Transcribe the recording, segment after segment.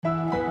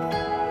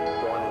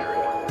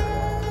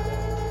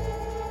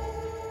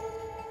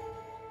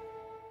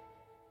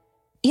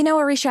You know,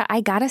 Arisha,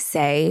 I gotta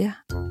say,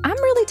 I'm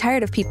really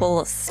tired of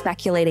people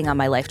speculating on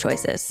my life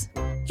choices.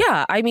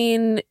 Yeah, I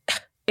mean,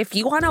 if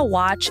you want to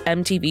watch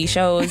MTV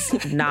shows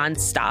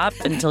nonstop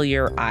until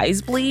your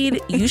eyes bleed,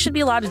 you should be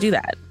allowed to do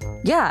that.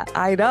 Yeah,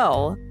 I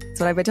know.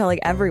 That's what I've been telling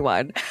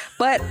everyone.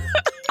 But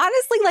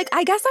honestly,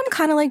 I guess I'm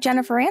kind of like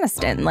Jennifer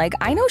Aniston.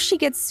 I know she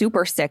gets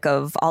super sick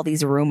of all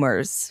these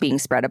rumors being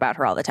spread about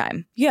her all the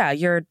time. Yeah,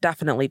 you're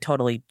definitely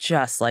totally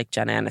just like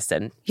Jen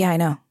Aniston. Yeah, I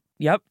know.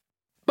 Yep.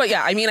 But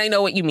yeah, I mean, I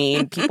know what you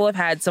mean. People have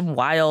had some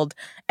wild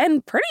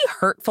and pretty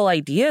hurtful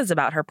ideas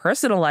about her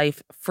personal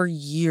life for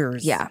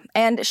years. Yeah,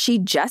 and she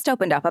just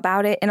opened up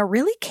about it in a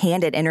really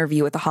candid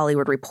interview with The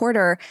Hollywood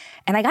Reporter.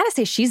 And I gotta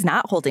say, she's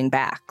not holding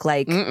back.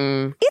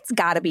 It's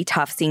gotta be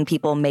tough seeing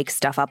people make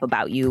stuff up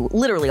about you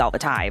literally all the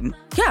time.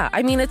 Yeah,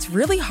 I mean, it's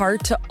really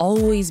hard to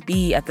always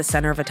be at the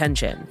center of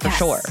attention, for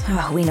sure.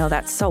 Oh, we know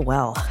that so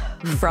well.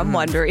 From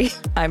Wondery,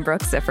 I'm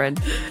Brooke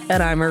Sifrin.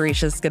 And I'm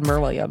Marisha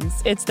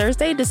Skidmore-Williams. It's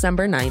Thursday,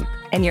 December 9th.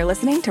 And you're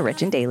listening to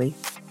Rich and Daily.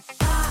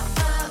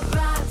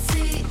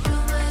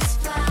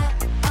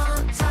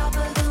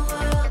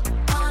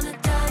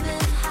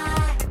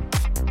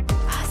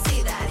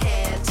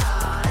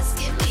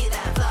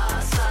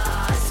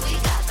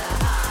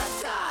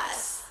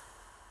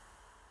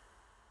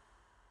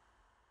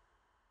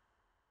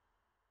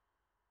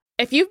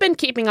 If you've been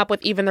keeping up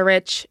with Even the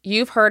Rich,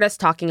 you've heard us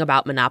talking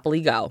about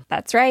Monopoly Go.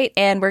 That's right,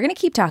 and we're going to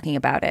keep talking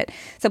about it.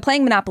 So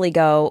playing Monopoly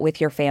Go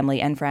with your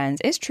family and friends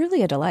is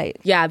truly a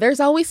delight. Yeah, there's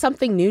always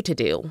something new to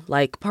do,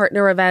 like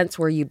partner events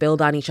where you build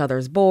on each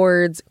other's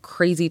boards,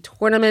 crazy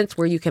tournaments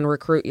where you can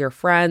recruit your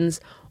friends,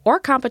 or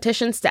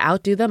competitions to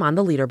outdo them on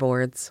the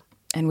leaderboards.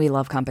 And we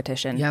love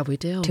competition. Yeah, we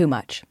do. Too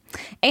much.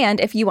 And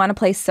if you want to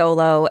play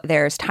solo,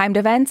 there's timed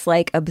events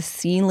like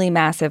obscenely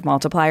massive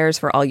multipliers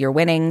for all your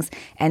winnings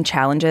and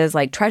challenges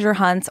like treasure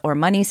hunts or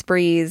money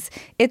sprees.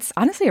 It's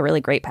honestly a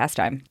really great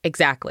pastime.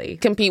 Exactly.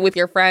 Compete with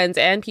your friends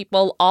and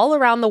people all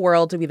around the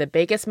world to be the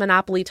biggest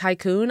Monopoly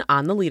tycoon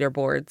on the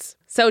leaderboards.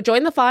 So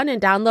join the fun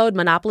and download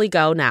Monopoly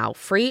Go now,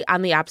 free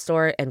on the App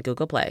Store and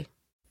Google Play.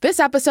 This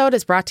episode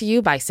is brought to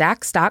you by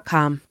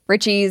Saks.com.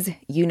 Richies,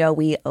 you know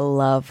we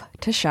love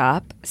to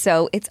shop,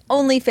 so it's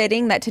only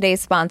fitting that today's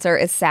sponsor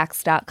is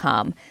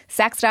Saks.com.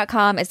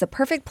 Saks.com is the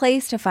perfect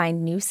place to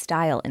find new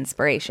style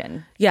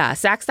inspiration. Yeah,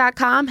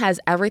 Saks.com has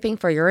everything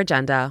for your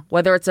agenda,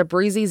 whether it's a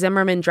breezy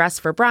Zimmermann dress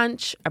for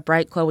brunch, a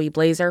bright Chloe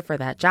blazer for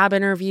that job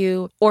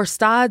interview, or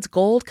Staud's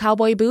gold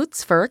cowboy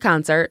boots for a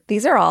concert.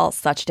 These are all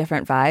such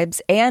different vibes,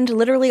 and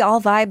literally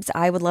all vibes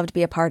I would love to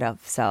be a part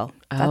of, so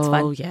that's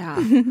fun. Oh,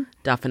 yeah,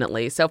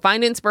 definitely. So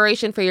find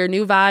inspiration for your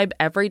new vibe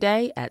every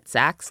day at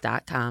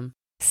Saks.com.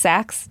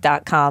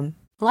 Saks.com.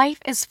 Life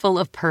is full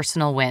of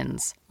personal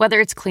wins,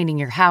 whether it's cleaning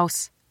your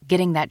house,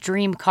 getting that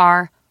dream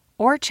car,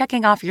 or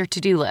checking off your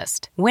to-do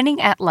list. Winning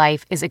at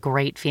life is a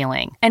great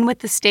feeling. And with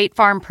the State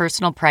Farm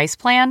Personal Price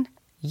Plan,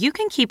 you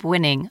can keep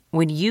winning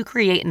when you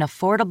create an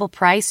affordable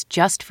price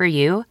just for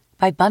you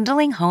by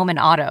bundling home and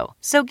auto.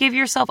 So give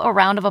yourself a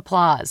round of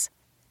applause.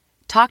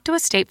 Talk to a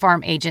State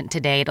Farm agent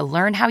today to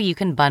learn how you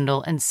can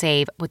bundle and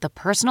save with the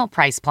Personal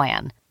Price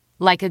Plan.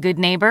 Like a good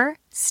neighbor,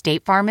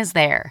 State Farm is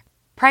there.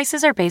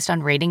 Prices are based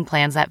on rating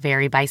plans that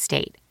vary by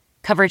state.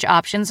 Coverage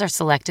options are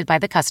selected by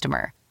the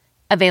customer.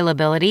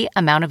 Availability,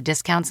 amount of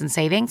discounts and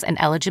savings, and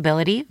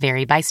eligibility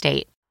vary by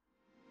state.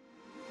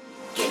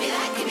 Give me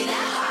that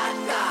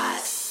hot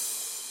goss.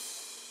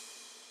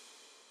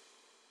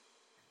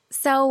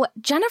 So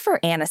Jennifer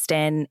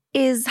Aniston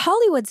is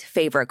Hollywood's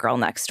favorite girl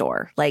next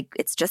door.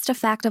 It's just a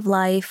fact of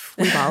life.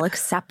 We've all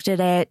accepted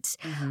it.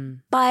 Mm-hmm.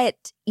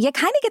 But you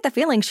kind of get the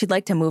feeling she'd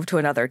like to move to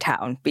another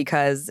town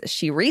because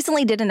she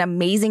recently did an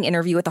amazing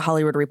interview with The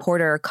Hollywood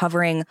Reporter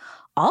covering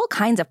all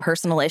kinds of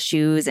personal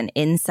issues and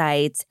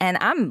insights. And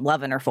I'm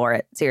loving her for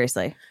it.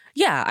 Seriously.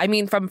 Yeah, I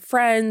mean, from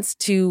Friends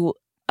to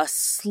a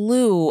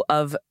slew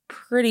of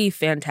pretty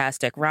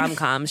fantastic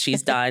rom-coms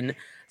she's done.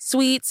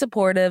 Sweet,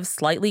 supportive,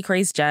 slightly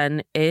crazed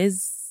Jen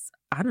is,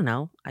 I don't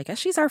know, I guess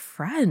she's our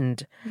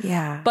friend.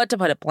 Yeah. But to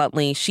put it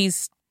bluntly,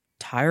 she's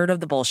tired of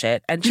the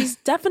bullshit. And she's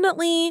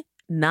definitely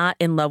not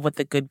in love with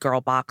the good girl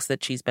box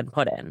that she's been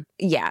put in.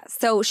 Yeah.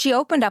 So she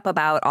opened up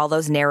about all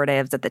those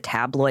narratives that the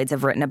tabloids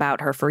have written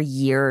about her for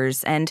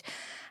years and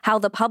how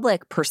the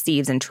public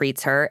perceives and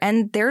treats her.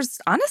 And there's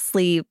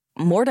honestly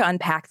more to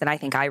unpack than I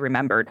think I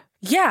remembered.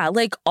 Yeah,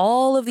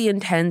 all of the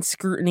intense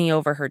scrutiny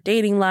over her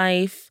dating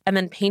life and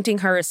then painting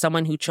her as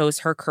someone who chose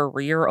her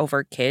career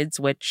over kids,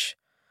 which,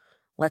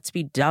 let's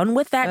be done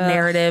with that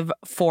narrative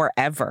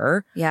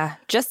forever. Yeah,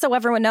 just so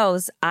everyone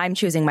knows, I'm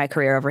choosing my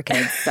career over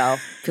kids. So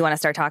if you want to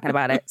start talking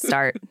about it,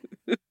 start.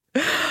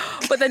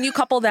 But then you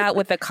couple that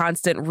with the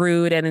constant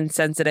rude and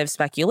insensitive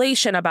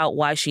speculation about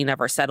why she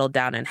never settled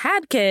down and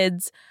had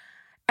kids.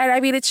 And I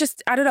mean, it's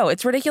just, I don't know,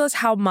 it's ridiculous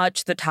how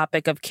much the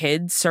topic of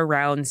kids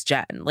surrounds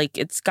Jen.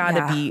 It's got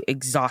to be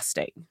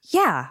exhausting.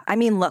 Yeah. I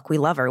mean, look, we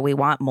love her. We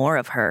want more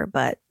of her,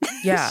 but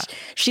yeah,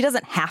 she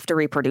doesn't have to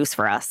reproduce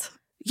for us.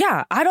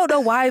 Yeah. I don't know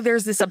why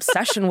there's this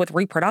obsession with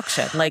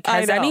reproduction.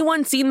 Has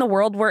anyone seen the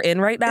world we're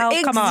in right now?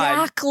 Exactly. Come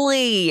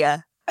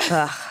on.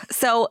 Ugh.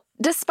 So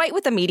despite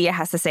what the media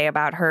has to say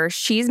about her,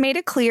 she's made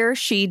it clear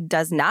she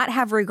does not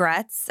have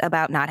regrets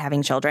about not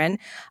having children,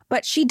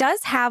 but she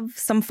does have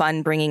some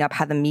fun bringing up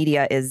how the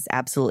media is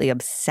absolutely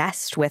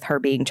obsessed with her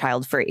being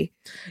child-free.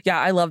 Yeah,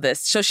 I love this.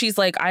 So she's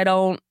like, I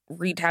don't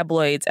read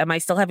tabloids. Am I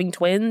still having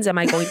twins? Am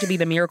I going to be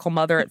the miracle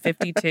mother at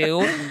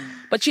 52?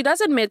 But she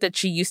does admit that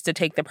she used to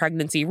take the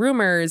pregnancy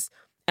rumors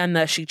and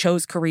the she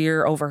chose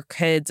career over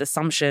kids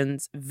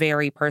assumptions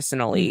very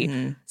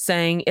personally,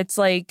 saying it's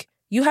like,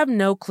 you have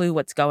no clue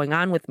what's going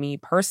on with me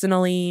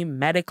personally,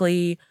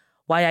 medically,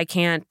 why I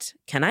can't.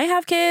 Can I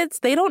have kids?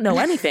 They don't know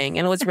anything.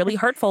 And it was really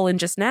hurtful and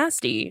just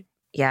nasty.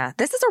 Yeah,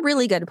 this is a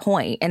really good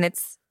point. And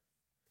it's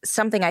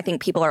something I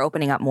think people are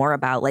opening up more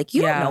about. Like,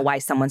 you don't know why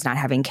someone's not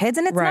having kids,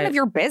 and it's none of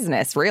your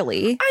business,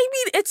 really. I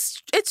mean,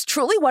 it's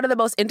truly one of the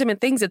most intimate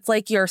things. It's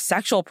like your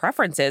sexual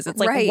preferences. It's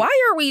like,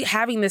 why are we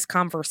having this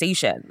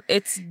conversation?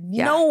 It's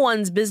no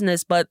one's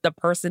business but the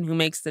person who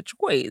makes the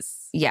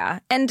choice. Yeah.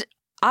 And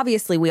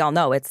obviously, we all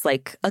know it's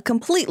like a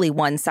completely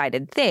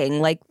one-sided thing.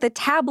 Like, the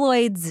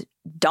tabloids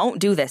don't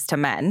do this to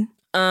men.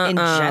 In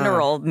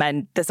general,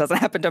 men, this doesn't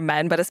happen to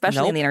men, but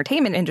especially in the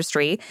entertainment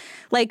industry.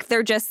 Like,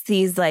 they're just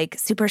these, like,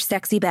 super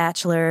sexy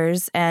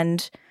bachelors.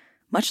 And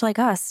much like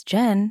us,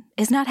 Jen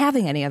is not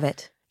having any of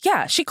it.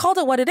 Yeah, she called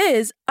it what it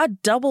is, a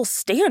double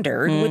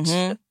standard,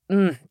 which...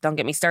 don't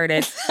get me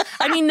started.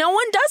 I mean, no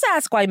one does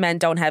ask why men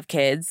don't have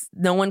kids.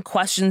 No one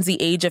questions the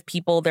age of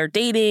people they're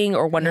dating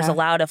or wonders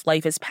aloud if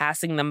life is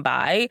passing them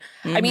by.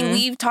 I mean,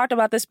 we've talked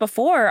about this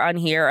before on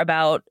here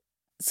about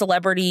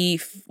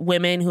celebrity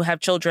women who have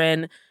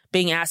children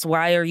being asked,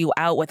 why are you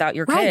out without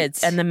your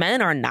kids? And the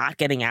men are not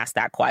getting asked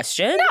that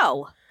question.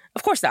 No.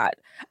 Of course not.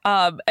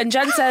 And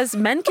Jen says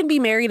men can be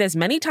married as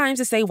many times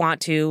as they want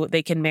to.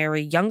 They can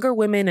marry younger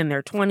women in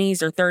their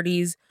 20s or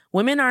 30s.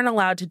 Women aren't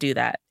allowed to do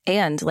that.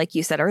 And like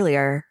you said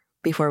earlier,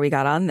 before we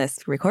got on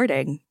this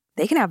recording,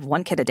 they can have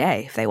one kid a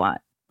day if they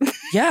want.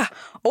 Yeah.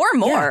 Or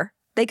more. Yeah.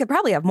 They could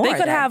probably have more. They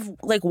could have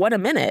like one a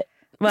minute.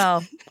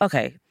 Well,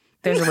 okay.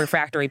 There's a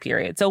refractory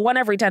period. So one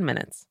every 10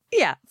 minutes.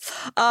 Yeah.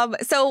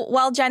 So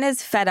while Jen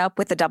is fed up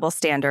with the double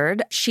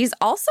standard, she's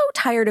also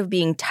tired of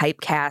being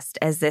typecast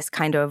as this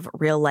kind of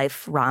real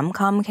life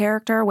rom-com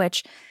character,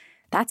 which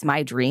that's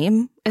my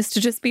dream, is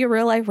to just be a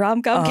real life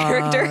rom-com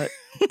character.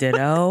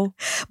 Ditto.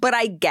 But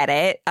I get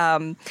it.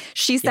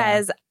 She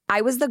says,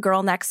 I was the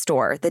girl next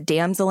door, the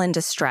damsel in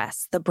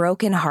distress, the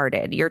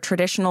brokenhearted, your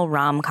traditional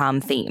rom-com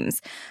themes.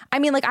 I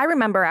mean, like, I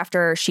remember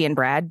after she and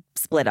Brad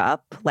split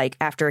up, like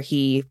after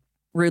he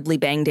rudely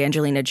banged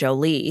Angelina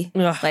Jolie,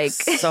 like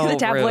so the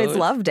tabloids rude.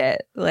 loved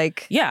it.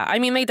 Like, yeah, I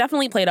mean, they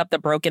definitely played up the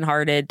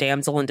brokenhearted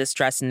damsel in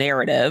distress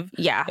narrative.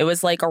 Yeah. It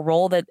was like a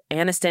role that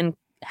Aniston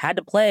had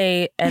to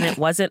play and it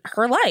wasn't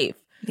her life.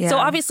 Yeah. So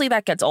obviously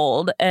that gets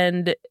old.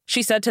 And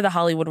she said to The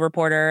Hollywood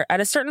Reporter, at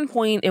a certain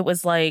point, it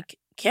was like,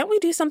 can't we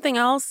do something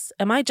else?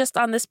 Am I just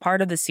on this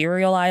part of the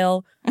cereal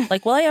aisle?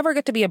 Like, will I ever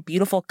get to be a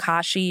beautiful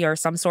kashi or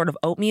some sort of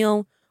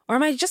oatmeal? Or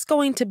am I just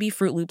going to be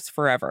Fruit Loops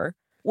forever?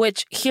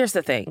 Which, here's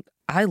the thing.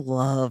 I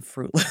love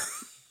Fruit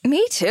Loops.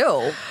 Me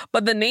too.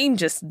 But the name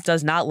just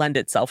does not lend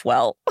itself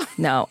well.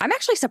 No, I'm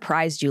actually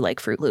surprised you like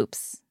Fruit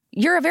Loops.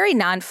 You're a very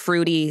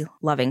non-fruity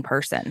loving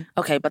person.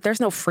 Okay, but there's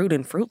no fruit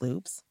in Fruit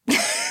Loops.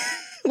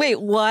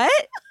 Wait,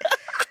 what?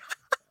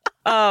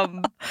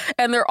 And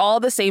they're all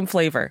the same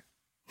flavor.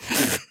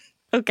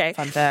 Okay.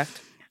 Fun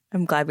fact.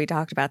 I'm glad we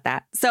talked about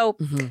that. So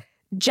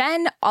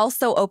Jen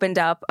also opened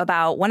up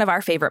about one of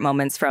our favorite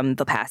moments from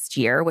the past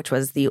year, which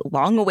was the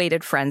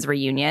long-awaited Friends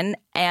reunion.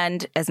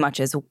 And as much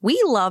as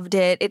we loved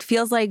it, it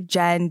feels like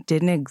Jen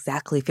didn't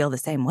exactly feel the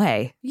same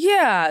way.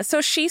 Yeah.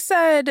 So she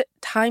said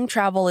time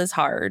travel is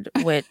hard,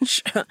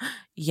 which,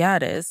 yeah,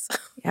 it is.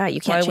 Yeah, you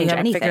can't change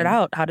anything. We haven't figured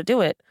out how to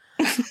do it.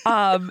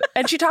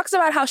 And she talks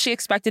about how she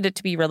expected it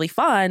to be really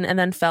fun and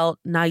then felt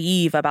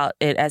naive about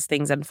it as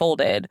things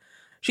unfolded.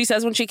 She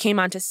says when she came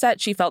onto set,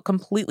 she felt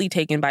completely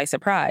taken by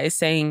surprise,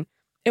 saying,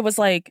 it was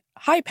like,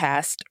 hi,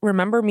 past.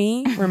 Remember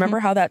me? Remember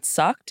how that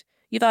sucked?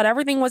 You thought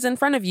everything was in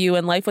front of you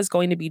and life was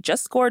going to be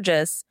just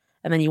gorgeous.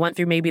 And then you went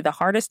through maybe the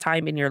hardest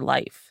time in your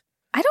life.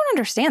 I don't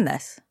understand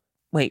this.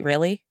 Wait,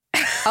 really?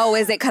 Oh,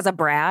 is it because of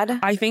Brad?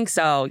 I think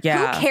so,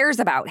 yeah. Who cares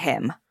about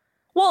him?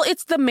 Well,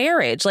 it's the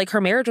marriage. Like, her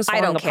marriage was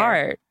falling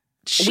apart.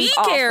 She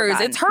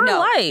cares. It's her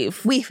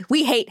life.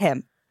 We hate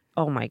him.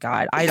 Oh, my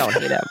God. I don't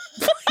hate him.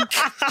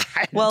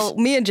 Well,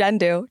 me and Jen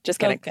do. Just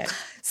kidding. Okay.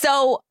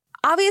 So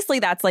obviously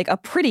that's like a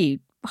pretty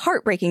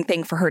heartbreaking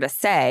thing for her to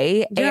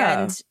say.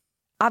 Yeah. And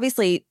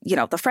obviously, you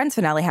know, the Friends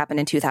finale happened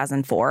in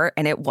 2004,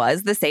 and it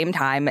was the same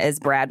time as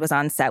Brad was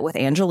on set with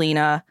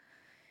Angelina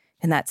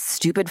in that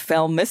stupid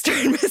film, Mr.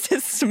 and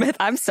Mrs. Smith.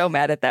 I'm so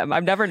mad at them.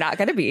 I'm never not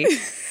going to be.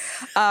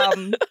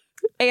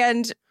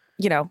 And,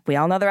 you know, we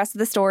all know the rest of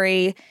the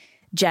story.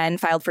 Jen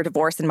filed for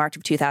divorce in March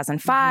of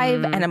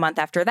 2005. And a month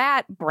after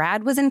that,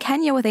 Brad was in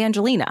Kenya with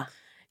Angelina.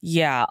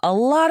 Yeah, a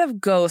lot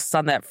of ghosts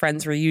on that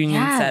Friends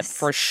reunion set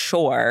for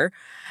sure.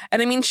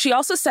 And I mean, she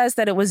also says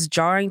that it was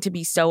jarring to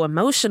be so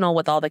emotional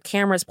with all the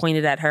cameras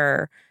pointed at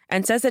her,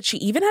 and says that she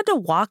even had to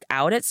walk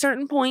out at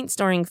certain points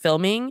during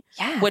filming,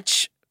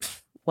 which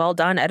well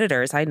done,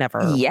 editors. I never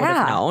would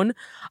have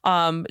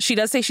known. She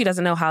does say she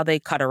doesn't know how they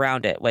cut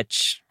around it,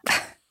 which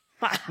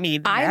I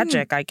mean,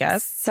 magic, I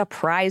guess.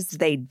 Surprised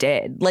they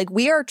did. Like,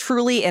 we are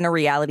truly in a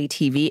reality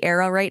TV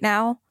era right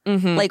now.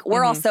 Like,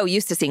 we're all so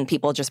used to seeing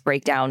people just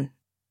break down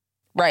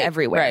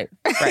everywhere.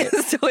 Right.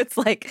 So it's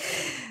like,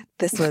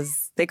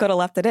 they could have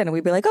left it in and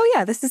we'd be like, oh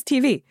yeah, this is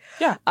TV.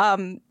 Yeah.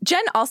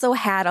 Jen also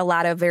had a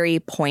lot of very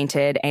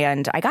pointed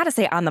and, I gotta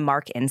say, on the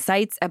mark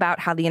insights about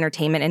how the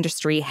entertainment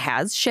industry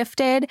has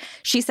shifted.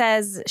 She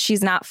says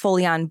she's not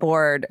fully on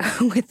board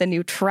with the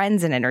new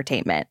trends in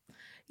entertainment.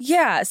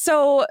 Yeah.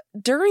 So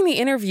during the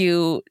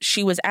interview,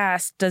 she was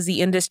asked, does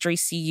the industry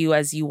see you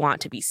as you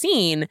want to be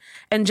seen?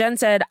 And Jen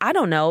said, I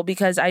don't know,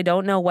 because I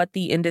don't know what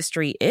the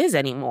industry is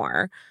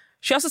anymore.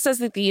 She also says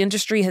that the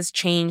industry has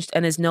changed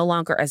and is no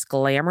longer as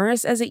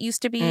glamorous as it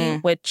used to be,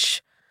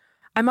 which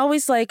I'm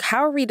always like, how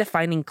are we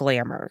defining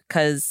glamour?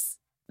 Because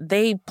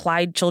they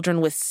plied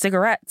children with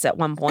cigarettes at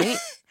one point.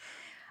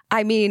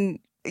 I mean,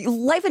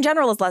 life in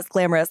general is less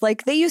glamorous.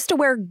 Like, they used to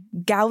wear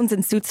gowns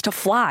and suits to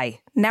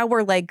fly. Now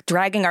we're like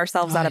dragging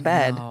ourselves out of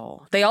bed.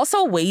 They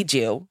also weighed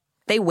you.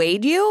 They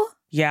weighed you?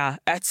 Yeah,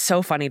 that's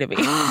so funny to me.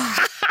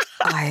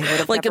 I would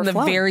have like in the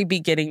very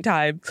beginning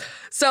time.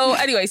 So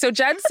anyway, so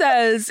Jen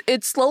says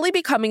it's slowly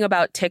becoming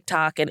about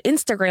TikTok and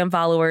Instagram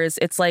followers.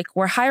 It's like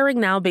we're hiring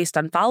now based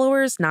on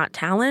followers, not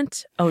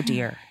talent. Oh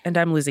dear. And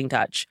I'm losing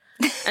touch.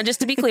 And just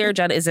to be clear,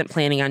 Jen isn't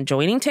planning on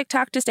joining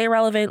TikTok to stay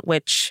relevant,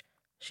 which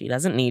she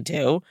doesn't need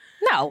to.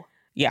 No.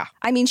 Yeah.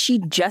 I mean, she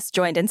just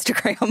joined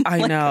Instagram.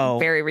 I know.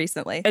 Very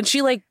recently. And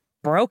she like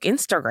broke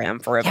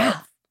Instagram for a bit.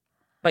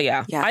 But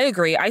yeah, I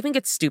agree. I think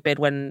it's stupid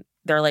when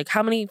they're like,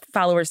 how many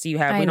followers do you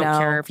have? We don't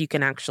care if you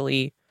can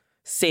actually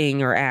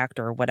sing or act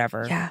or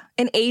whatever. Yeah.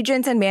 And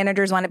agents and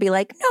managers want to be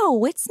like,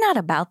 no, it's not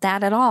about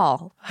that at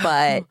all.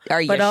 But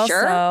are you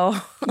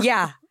sure?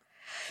 Yeah.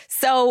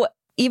 So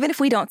even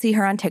if we don't see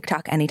her on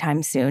TikTok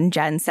anytime soon,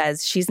 Jen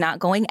says she's not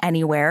going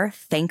anywhere,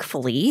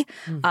 thankfully.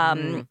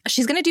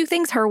 She's going to do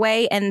things her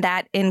way, and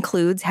that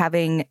includes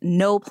having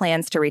no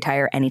plans to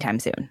retire anytime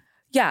soon.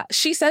 Yeah,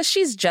 she says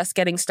she's just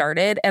getting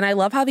started. And I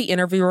love how the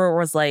interviewer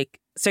was like,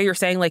 so you're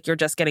saying like you're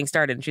just getting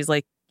started? And she's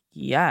like,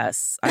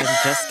 yes, I'm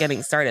just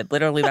getting started.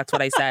 Literally, that's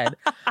what I said.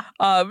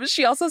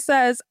 She also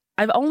says,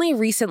 I've only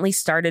recently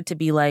started to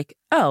be like,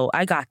 oh,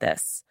 I got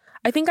this.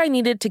 I think I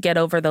needed to get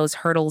over those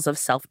hurdles of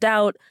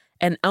self-doubt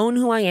and own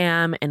who I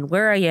am and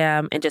where I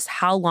am and just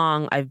how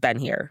long I've been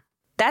here.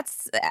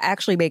 That's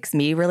actually makes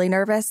me really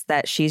nervous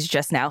that she's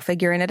just now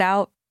figuring it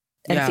out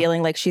and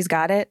feeling like she's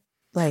got it.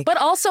 Like, but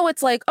also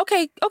it's like,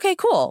 okay,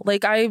 cool.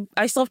 Like I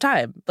still have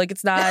time. Like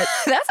it's not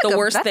the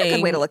worst thing. That's a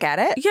good way to look at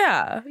it.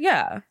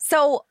 Yeah.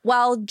 So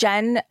while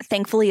Jen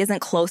thankfully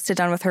isn't close to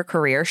done with her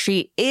career,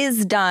 she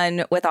is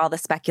done with all the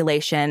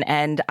speculation,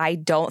 and I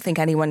don't think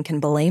anyone can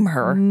blame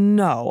her.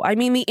 No. I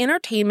mean, the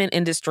entertainment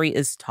industry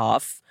is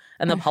tough,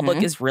 and the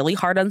public is really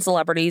hard on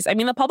celebrities. I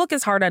mean, the public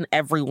is hard on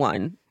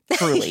everyone,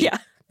 truly.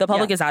 The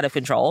public is out of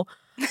control.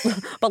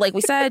 But like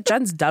we said,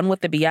 Jen's done with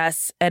the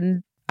BS,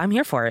 and I'm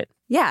here for it.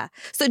 Yeah.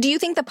 So do you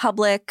think the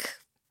public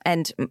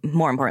and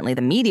more importantly,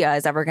 the media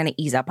is ever going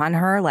to ease up on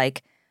her?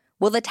 Like,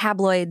 will the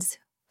tabloids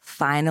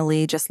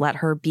finally just let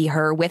her be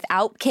her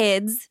without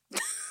kids?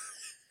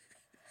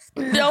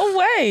 No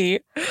way.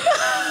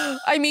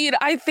 I mean,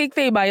 I think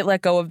they might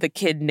let go of the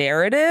kid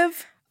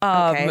narrative.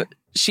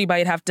 She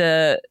might have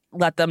to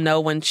let them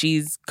know when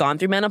she's gone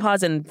through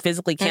menopause and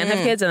physically can't have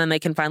kids, and then they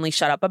can finally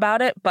shut up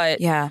about it.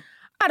 But I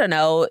don't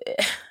know.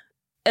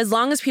 As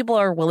long as people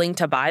are willing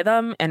to buy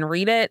them and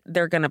read it,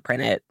 they're going to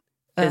print it,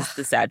 is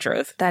the sad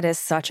truth. That is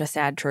such a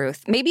sad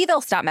truth. Maybe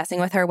they'll stop messing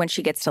with her when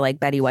she gets to like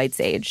Betty White's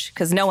age,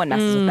 because no one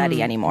messes with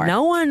Betty anymore.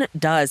 No one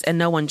does, and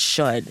no one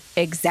should.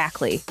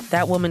 Exactly.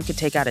 That woman could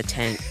take out a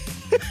tank.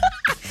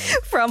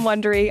 From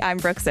Wondery, I'm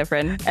Brooke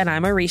Sifrin. And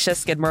I'm Arisha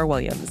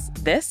Skidmore-Williams.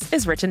 This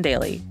is Rich and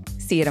Daily.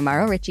 See you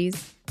tomorrow,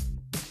 Richies.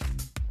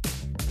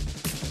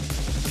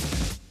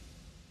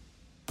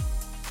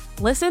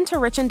 Listen to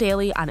Rich and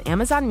Daily on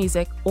Amazon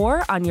Music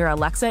or on your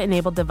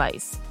Alexa-enabled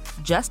device.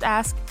 Just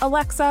ask,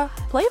 Alexa,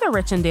 play the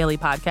Rich and Daily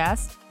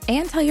podcast.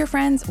 And tell your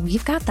friends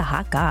we've got the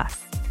hot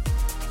goss.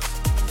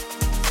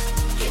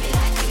 Give me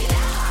that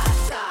hot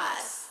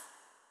sauce.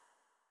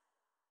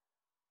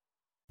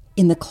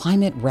 In the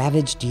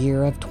climate-ravaged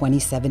year of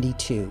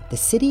 2072, the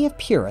city of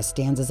Pura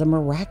stands as a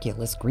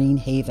miraculous green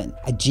haven,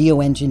 a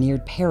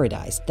geoengineered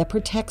paradise that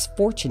protects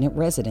fortunate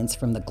residents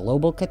from the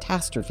global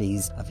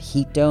catastrophes of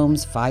heat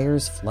domes,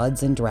 fires,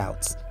 floods, and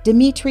droughts.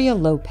 Demetria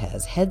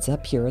Lopez heads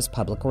up Pura's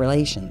public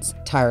relations,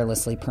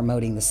 tirelessly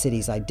promoting the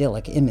city's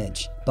idyllic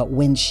image. But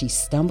when she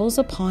stumbles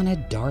upon a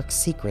dark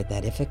secret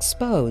that, if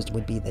exposed,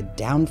 would be the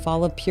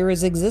downfall of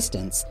Pura's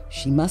existence,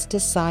 she must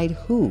decide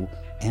who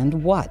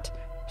and what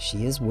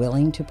she is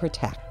willing to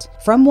protect.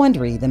 From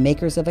Wondery, the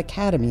makers of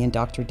Academy and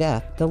Dr.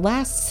 Death, The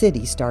Last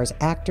City stars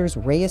actors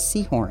Reyes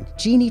Sehorn,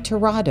 Jeannie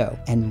Torrado,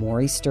 and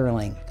Maury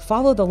Sterling.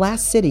 Follow The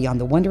Last City on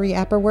the Wondery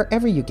app or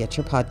wherever you get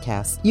your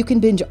podcasts. You can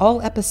binge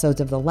all episodes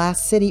of The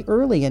Last City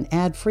early and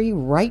ad-free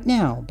right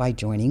now by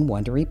joining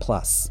Wondery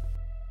Plus.